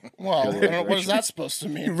know. Well, what is that supposed to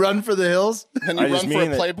mean? You run for the hills? Then you run for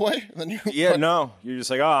a Playboy? Then you no. You're just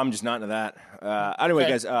like, oh, I'm just not into that. Anyway,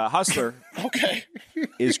 guys, Hustler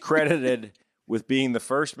is credited with being the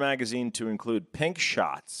first magazine to include pink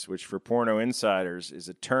shots, which for porno insiders is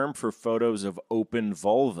a term for photos of open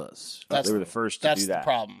vulvas. They were the first to do that. That's the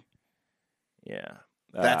problem. Yeah.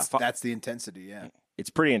 That's the intensity, yeah. It's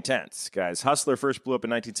pretty intense, guys. Hustler first blew up in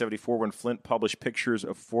 1974 when Flint published pictures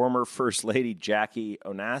of former First Lady Jackie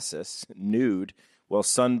Onassis nude while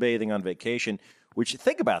sunbathing on vacation, which,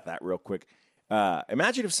 think about that real quick.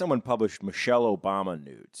 Imagine if someone published Michelle Obama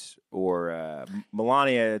nudes or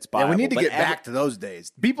Melania, it's Bible. Yeah, we need to get back to those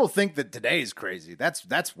days. People think that today is crazy.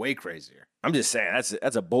 That's way crazier. I'm just saying,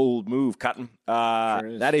 that's a bold move, Cotton.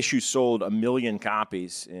 That issue sold 1 million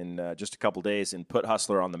copies in just a couple days and put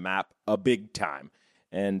Hustler on the map a big time.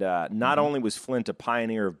 And not only was Flint a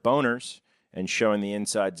pioneer of boners and showing the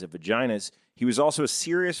insides of vaginas, he was also a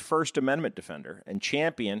serious First Amendment defender and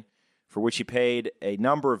champion for which he paid a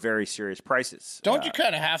number of very serious prices. Don't you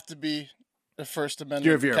kind of have to be a First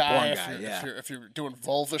Amendment you're guy, a porn guy, if you're doing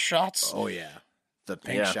vulva shots? Oh, yeah. The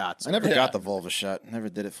pink shots. I never got the vulva shot. Never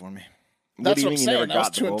did it for me. That's what I'm you saying. never That was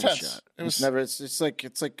got too the vulva intense. shot? It was Never. It's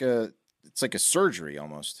like a surgery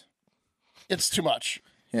almost. It's too much.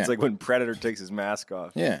 Yeah. It's like when Predator takes his mask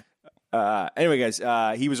off. Yeah. Anyway,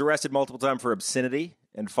 guys, he was arrested multiple times for obscenity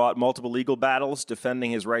and fought multiple legal battles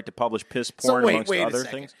defending his right to publish piss porn amongst other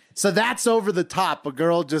things. So that's over the top. A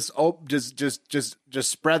girl just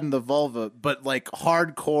spreading the vulva, but like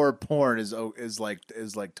hardcore porn is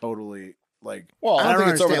like totally like. Well, I don't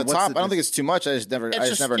think it's over the understand. top. I don't think it's too much. I just never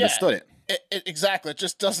understood it. Exactly. It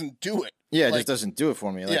just doesn't do it. Yeah, it just doesn't do it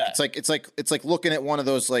for me. Like, it's like looking at one of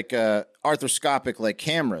those like arthroscopic like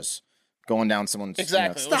cameras going down someone's.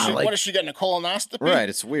 Exactly. What is she getting, a colonoscopy? Right.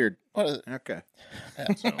 It's weird. Okay.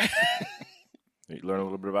 You learn a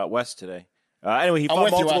little bit about West today. Anyway, he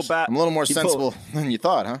fought multiple battles. I'm a little more sensible than you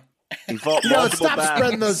thought, huh? He fought multiple stop battles.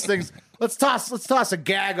 spreading those things. Let's toss a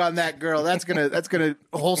gag on that girl. That's gonna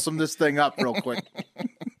wholesome this thing up real quick.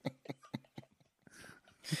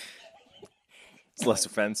 It's less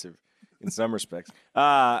offensive in some respects.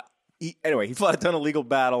 Anyway, he fought a ton of legal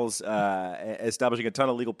battles, establishing a ton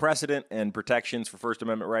of legal precedent and protections for First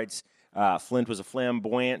Amendment rights. Flint was a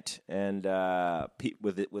flamboyant and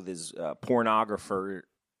with his pornographer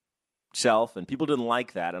self, and people didn't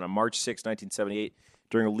like that. And on March 6, 1978,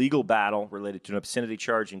 during a legal battle related to an obscenity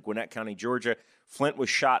charge in Gwinnett County, Georgia, Flint was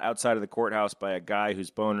shot outside of the courthouse by a guy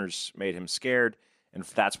whose boners made him scared. And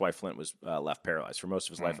that's why Flint was left paralyzed for most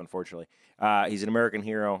of his life, unfortunately. He's an American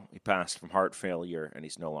hero. He passed from heart failure, and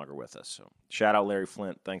he's no longer with us. So shout out Larry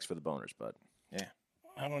Flint. Thanks for the boners, bud. Yeah.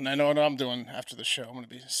 I know what I'm doing after the show. I'm going to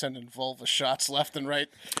be sending vulva shots left and right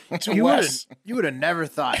to Wes. You would have never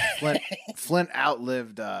thought Flint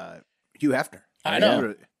outlived Hugh Hefner. I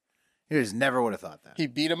know. You just never would have thought that. He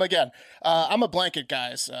beat him again. I'm a blanket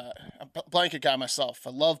guy. Blanket guy myself. I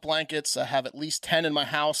love blankets. I have at least 10 in my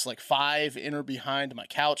house, like 5 in or behind my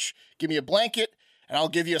couch. Give me a blanket, and I'll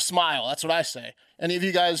give you a smile. That's what I say. Any of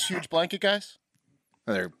you guys huge blanket guys?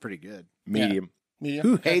 They're pretty good. Medium. Yeah. Medium?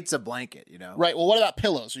 Who hates a blanket, you know? Right. Well, what about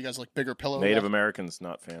pillows? You guys like bigger pillows? Native Americans,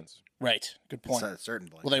 not fans. Right. Good point. It's a certain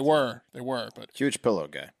blanket. Well, they were, but Huge pillow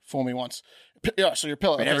guy. fool me once. Yeah, so your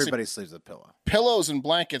pillow. I mean, okay, everybody sleeps with a pillow. Pillows and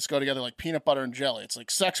blankets go together like peanut butter and jelly. It's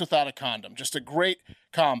like sex without a condom. Just a great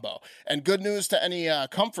combo. And good news to any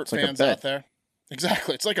comfort fans out there.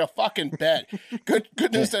 Exactly. It's like a fucking bed.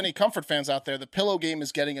 Good news to any comfort fans out there. The Pillow Game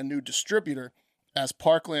is getting a new distributor as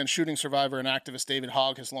Parkland shooting survivor and activist David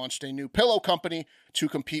Hogg has launched a new pillow company to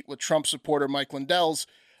compete with Trump supporter Mike Lindell's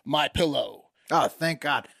My Pillow. Oh, thank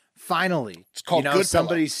God. Finally. It's called Good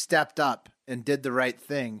somebody Pillow. Stepped up and did the right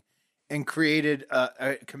thing and created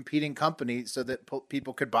a competing company so that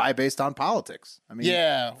people could buy based on politics. I mean,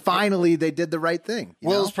 yeah. Finally, they did the right thing.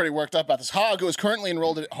 Will's pretty worked up about this. Hogg, who is currently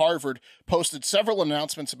enrolled at Harvard, posted several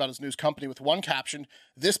announcements about his news company with one caption: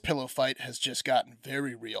 "This pillow fight has just gotten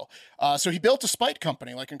very real." So he built a spite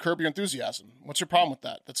company, like in Curb Your Enthusiasm. What's your problem with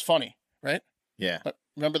that? That's funny, right? Yeah.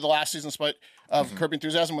 Remember the last season Spite of Curb Your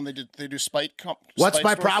Enthusiasm when they do Spite? What's Spite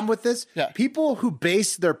my stores? problem with this? Yeah. People who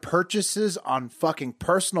base their purchases on fucking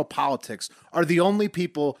personal politics are the only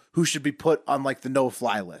people who should be put on like the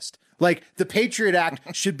no-fly list. Like, the Patriot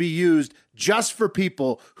Act should be used just for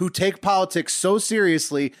people who take politics so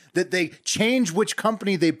seriously that they change which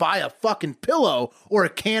company they buy a fucking pillow or a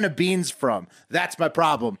can of beans from. That's my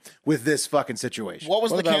problem with this fucking situation. What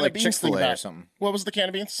was the can of beans thing Chick-fil-A about? or something? What was the can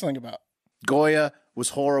of beans thing about? Goya was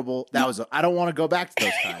horrible. That was. I don't want to go back to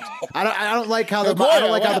those times. I don't like how the. Goya, I don't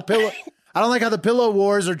like how the what? pillow. I don't like how the pillow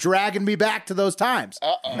wars are dragging me back to those times.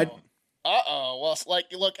 Well, it's like,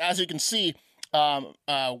 look, as you can see,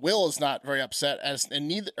 Will is not very upset,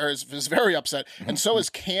 is very upset, and so is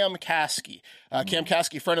Cam Caskey. Cam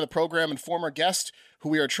Caskey, friend of the program and former guest, who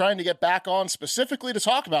we are trying to get back on specifically to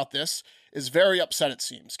talk about this, is very upset, it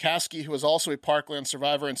seems. Caskey, who is also a Parkland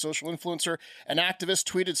survivor and social influencer and activist,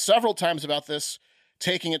 tweeted several times about this,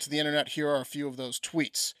 taking it to the internet. Here are a few of those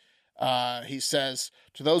tweets. He says,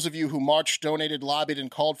 to those of you who marched, donated, lobbied, and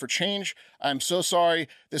called for change, I'm so sorry.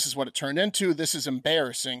 This is what it turned into. This is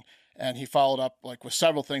embarrassing. And he followed up with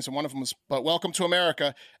several things. And one of them was, but welcome to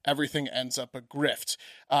America. Everything ends up a grift.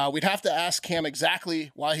 We'd have to ask Cam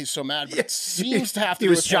exactly why he's so mad, but it seems to have to do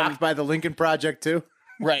with He was shocked by the Lincoln Project too.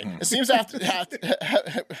 Right. It seems to have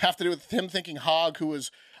to do with him thinking Hogg, who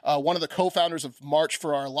was one of the co-founders of March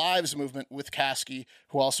for Our Lives movement with Caskey,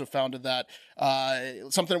 who also founded that.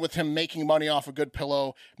 Something with him making money off a good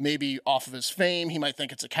pillow, maybe off of his fame. He might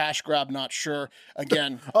think it's a cash grab, not sure.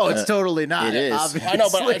 Again. It's totally not. It is. Obviously. I know,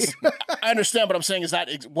 but I understand, but I'm saying is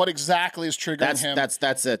that what exactly is triggering him?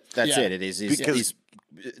 That's it. It is. He's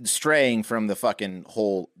straying from the fucking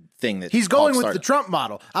whole thing that he's going with started. the Trump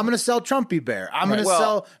model. I'm going to sell Trumpy Bear. I'm going to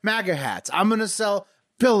sell MAGA hats. I'm going to sell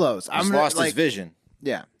pillows. He's lost his vision.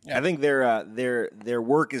 Yeah. I think their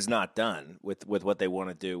work is not done with what they want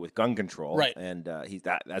to do with gun control, right? And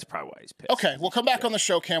that's probably why he's pissed. Okay, we'll come back on the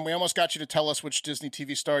show, Cam. We almost got you to tell us which Disney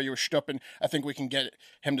TV star you were stupping. I think we can get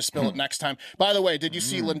him to spill it next time. By the way, did you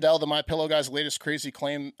see Lindell, the My Pillow guy's latest crazy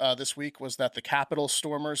claim this week was that the Capitol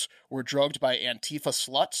stormers were drugged by Antifa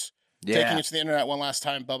sluts? Yeah. Taking it to the internet one last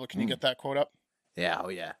time, Bubba. Can you get that quote up? Yeah. Oh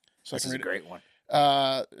yeah. So this is a great one.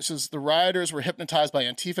 It says the rioters were hypnotized by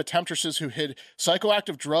Antifa temptresses who hid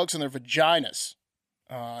psychoactive drugs in their vaginas.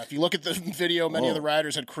 If you look at the video, many of the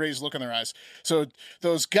rioters had crazed look in their eyes. So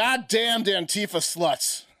those goddamned Antifa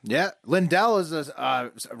sluts. Yeah, Lindell is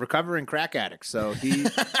a recovering crack addict, so he.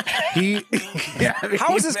 Yeah, I mean,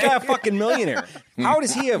 How is this guy a fucking millionaire? How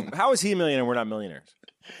is he a millionaire and we're not millionaires?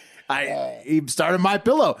 He started My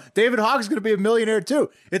Pillow. David Hogg's going to be a millionaire too.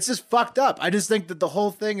 It's just fucked up. I just think that the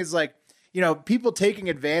whole thing is like, people taking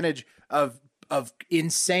advantage of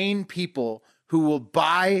insane people who will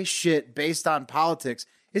buy shit based on politics.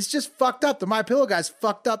 It's just fucked up. The My Pillow guy's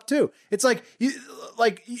fucked up too. It's like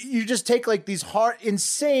you just take like these hard,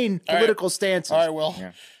 insane political stances. All right, Will.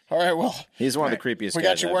 Yeah. All right, Will. He's one of the creepiest. We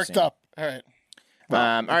guys got you I've worked seen. up. All right.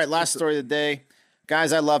 All right. Last story of the day.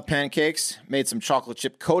 Guys, I love pancakes. Made some chocolate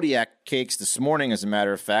chip Kodiak cakes this morning, as a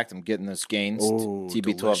matter of fact. I'm getting those gains.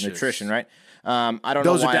 TB12 delicious. nutrition, right? I don't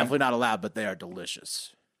Those know why are definitely not allowed, but they are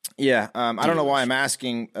delicious. Yeah. I don't know why I'm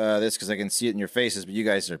asking this because I can see it in your faces, but you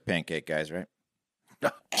guys are pancake guys, right?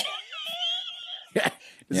 Does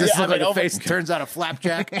this look like a face that turns out a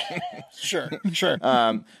flapjack? Sure.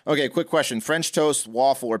 Okay, quick question. French toast,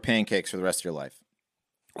 waffle, or pancakes for the rest of your life?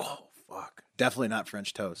 Oh, fuck. Definitely not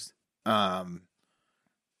French toast.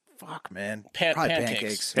 Fuck, man. Probably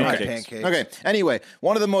pancakes. Probably pancakes. Okay. Anyway,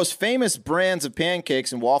 one of the most famous brands of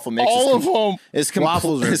pancakes and waffle mix All of them.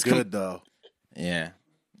 Waffles are good, though. Yeah.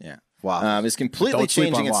 Waffles. Is completely Don't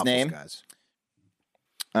sleep changing on its waffles, name. Guys.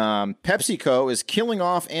 PepsiCo is killing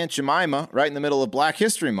off Aunt Jemima right in the middle of Black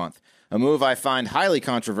History Month, a move I find highly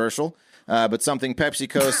controversial, but something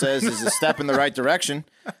PepsiCo says is a step in the right direction.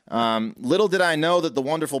 Little did I know that the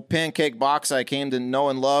wonderful pancake box I came to know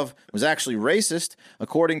and love was actually racist.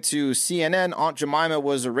 According to CNN, Aunt Jemima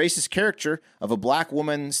was a racist caricature of a black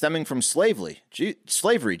woman stemming from slavery.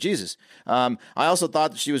 Jesus. I also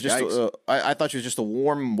thought that she was just I thought she was just a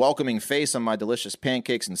warm, welcoming face on my delicious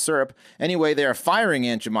pancakes and syrup. Anyway, they are firing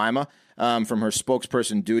Aunt Jemima from her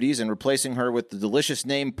spokesperson duties and replacing her with the delicious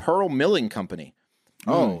name Pearl Milling Company.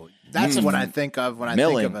 Oh, that's what I think of when I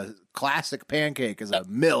think of a classic pancake as a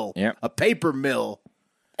mill, a paper mill.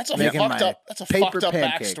 That's a fucked up. That's a fucked up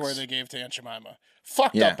pancakes. backstory they gave to Aunt Jemima.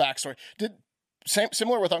 Fucked up backstory.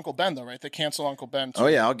 Similar with Uncle Ben though, right? They canceled Uncle Ben. Oh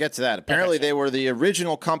yeah, I'll get to that. Apparently, they were the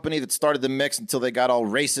original company that started the mix until they got all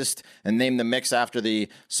racist and named the mix after the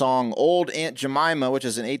song "Old Aunt Jemima," which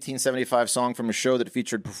is an 1875 song from a show that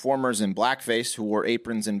featured performers in blackface who wore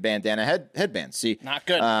aprons and bandana headbands. See, not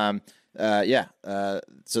good.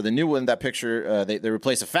 So the new one, that picture, they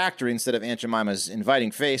replace a factory instead of Aunt Jemima's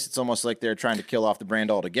inviting face. It's almost like they're trying to kill off the brand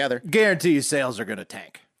altogether. Guarantee you sales are going to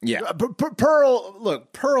tank. Yeah.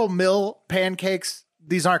 Pearl Mill pancakes,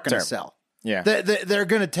 these aren't going to sell. Yeah. They're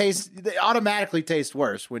going to taste, they automatically taste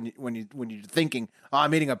worse when you're thinking, oh,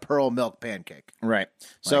 I'm eating a pearl milk pancake. Right.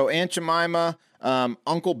 So Aunt Jemima,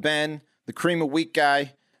 Uncle Ben, the cream of wheat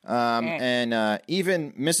guy, and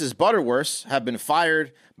even Mrs. Butterworth have been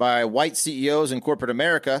fired by white CEOs in corporate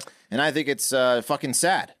America, and I think it's fucking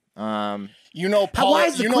sad. Why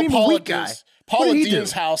is the cream of wheat guy? Paula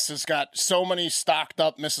Dean's house has got so many stocked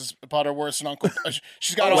up Mrs. Butterworth and Uncle.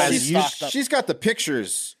 She's got all these stocked up. She's got the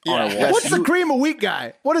pictures on her wall. What's the cream of wheat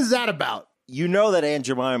guy? What is that about? You know that Aunt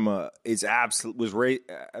Jemima was a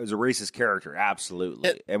racist character,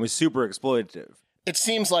 absolutely, and was super exploitative. It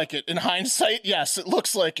seems like it. In hindsight, yes, it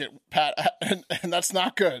looks like it, Pat, and that's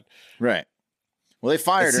not good. Right. Well, they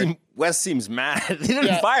fired her. Wes seems mad. They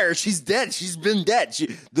didn't fire her. She's dead. She's been dead.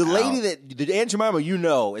 The Aunt Jemima,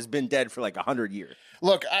 has been dead for like 100 years.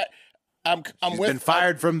 Look, I'm been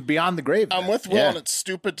fired from beyond the grave. I'm with Will, and it's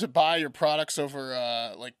stupid to buy your products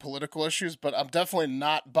over like political issues, but I'm definitely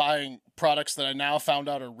not buying products that I now found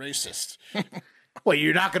out are racist. Well,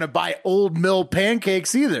 you're not going to buy Old Mill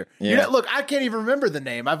pancakes either. Yeah. Look, I can't even remember the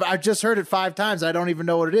name. I've just heard it 5 times. I don't even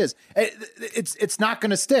know what it is. It's not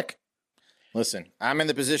going to stick. Listen, I'm in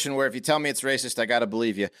the position where if you tell me it's racist, I got to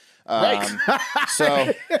believe you. Right.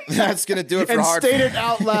 So that's going to do it for and Hard state it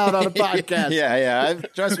out loud on a podcast. Yeah.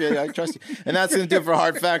 Trust me. I trust you. And that's going to do it for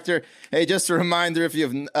Hard Factor. Hey, just a reminder, if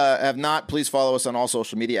you have not, please follow us on all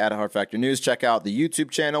social media at Hard Factor News. Check out the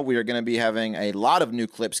YouTube channel. We are going to be having a lot of new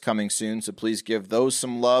clips coming soon, so please give those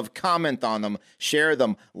some love. Comment on them. Share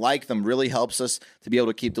them. Like them. Really helps us to be able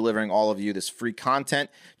to keep delivering all of you this free content.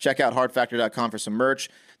 Check out hardfactor.com for some merch.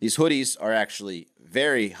 These hoodies are actually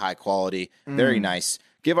very high quality, very nice.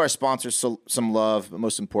 Give our sponsors some love, but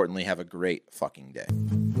most importantly, have a great fucking day.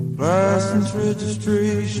 License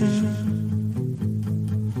registration.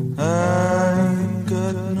 I ain't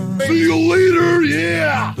got none. See you later,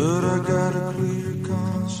 yeah! But I got a clear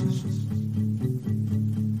conscience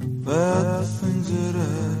about the things that I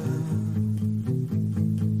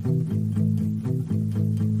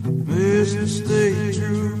Mr. State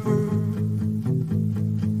Trooper,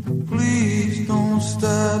 please don't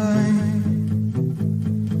stop me.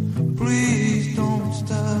 Please don't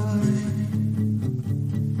stop me.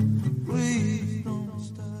 Please don't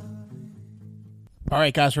stop me. All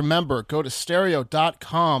right, guys, remember, go to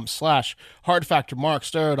stereo.com/hardfactormark,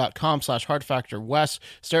 stereo.com/hardfactorwes,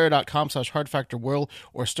 stereo.com/hardfactorwill,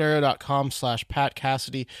 or stereo.com/Pat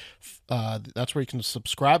Cassidy. That's where you can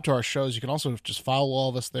subscribe to our shows. You can also just follow all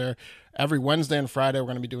of us there. Every Wednesday and Friday, we're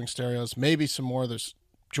going to be doing stereos, maybe some more.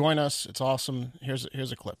 Join us. It's awesome. Here's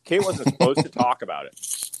a clip. Kate wasn't supposed to talk about it,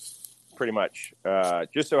 pretty much.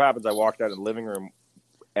 Just so happens I walked out of the living room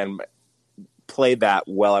and played that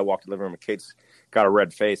while I walked in the living room, and Kate's got a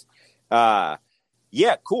red face. Yeah,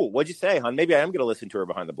 cool. What'd you say, hon? Maybe I am going to listen to her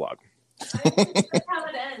behind the blog. That's how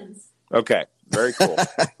it ends. Okay, very cool.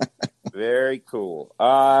 Very cool.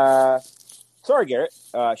 Sorry, Garrett.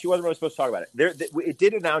 She wasn't really supposed to talk about it. It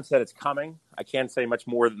did announce that it's coming. I can't say much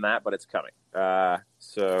more than that, but it's coming.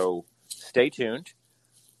 So stay tuned.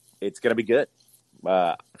 It's going to be good.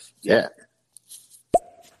 Yeah.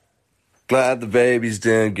 Glad the baby's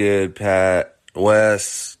doing good, Pat.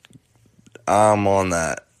 Wes, I'm on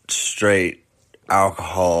that straight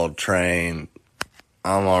alcohol train.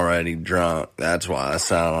 I'm already drunk. That's why I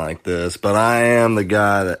sound like this. But I am the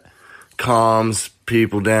guy that calms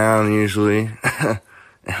people down usually. And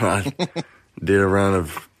I did a run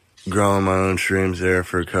of growing my own shrooms there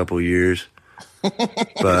for a couple years.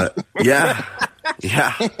 But yeah.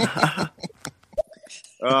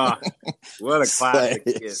 What a classic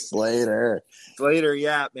kid. Slater,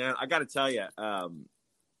 yeah, man. I got to tell you,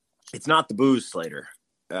 it's not the booze, Slater.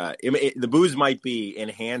 The booze might be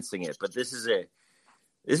enhancing it, but this is a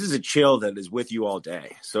chill that is with you all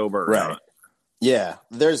day, sober. right? Yeah,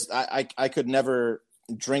 I could never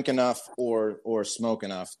drink enough or smoke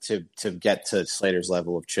enough to get to Slater's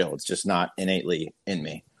level of chill. It's just not innately in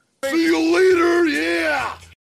me. See you later, yeah!